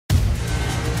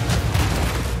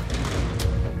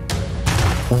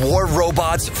War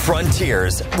Robots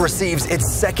Frontiers receives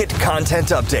its second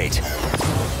content update.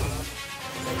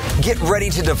 Get ready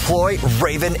to deploy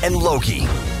Raven and Loki.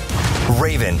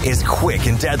 Raven is quick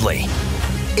and deadly.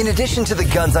 In addition to the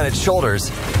guns on its shoulders,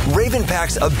 Raven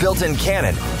packs a built-in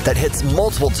cannon that hits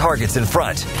multiple targets in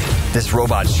front. This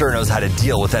robot sure knows how to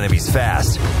deal with enemies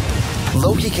fast.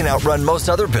 Loki can outrun most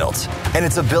other builds, and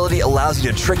its ability allows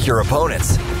you to trick your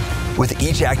opponents. With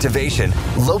each activation,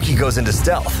 Loki goes into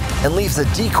stealth and leaves a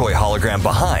decoy hologram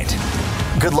behind.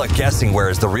 Good luck guessing where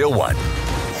is the real one.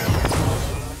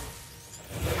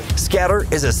 Scatter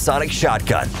is a sonic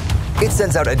shotgun. It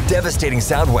sends out a devastating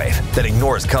sound wave that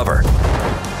ignores cover.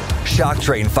 Shock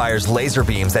Train fires laser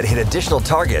beams that hit additional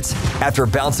targets after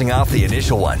bouncing off the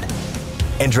initial one.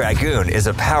 And Dragoon is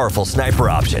a powerful sniper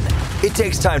option. It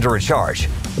takes time to recharge,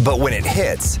 but when it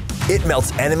hits, it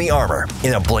melts enemy armor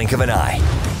in a blink of an eye.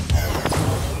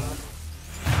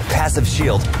 Passive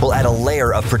Shield will add a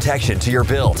layer of protection to your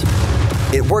build.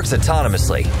 It works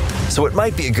autonomously, so it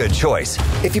might be a good choice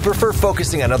if you prefer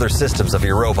focusing on other systems of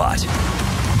your robot.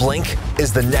 Blink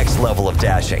is the next level of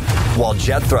dashing. While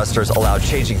jet thrusters allow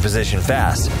changing position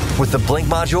fast, with the Blink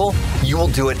module, you will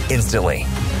do it instantly.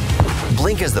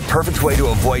 Blink is the perfect way to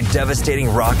avoid devastating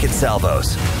rocket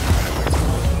salvos.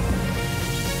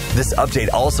 This update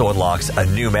also unlocks a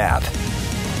new map.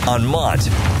 On Mont,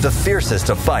 the fiercest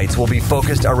of fights will be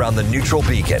focused around the neutral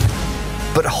beacon,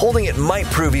 but holding it might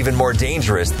prove even more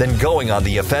dangerous than going on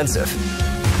the offensive.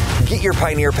 Get your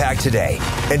Pioneer Pack today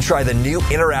and try the new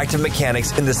interactive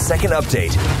mechanics in the second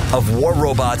update of War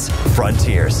Robots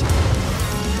Frontiers.